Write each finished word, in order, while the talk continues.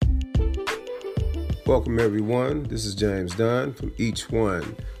Welcome everyone. This is James Dunn from Each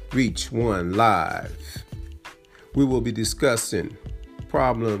One, Reach One Live. We will be discussing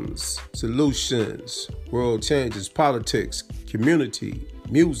problems, solutions, world changes, politics, community,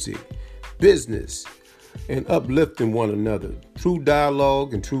 music, business, and uplifting one another through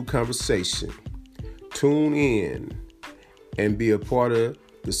dialogue and true conversation. Tune in and be a part of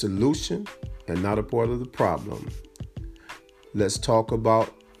the solution and not a part of the problem. Let's talk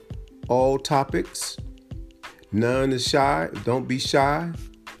about all topics. None is shy. Don't be shy.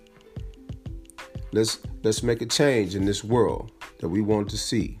 Let's make a change in this world that we want to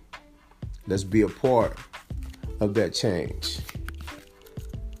see. Let's be a part of that change.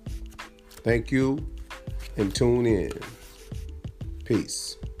 Thank you and tune in.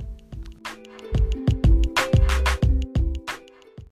 Peace.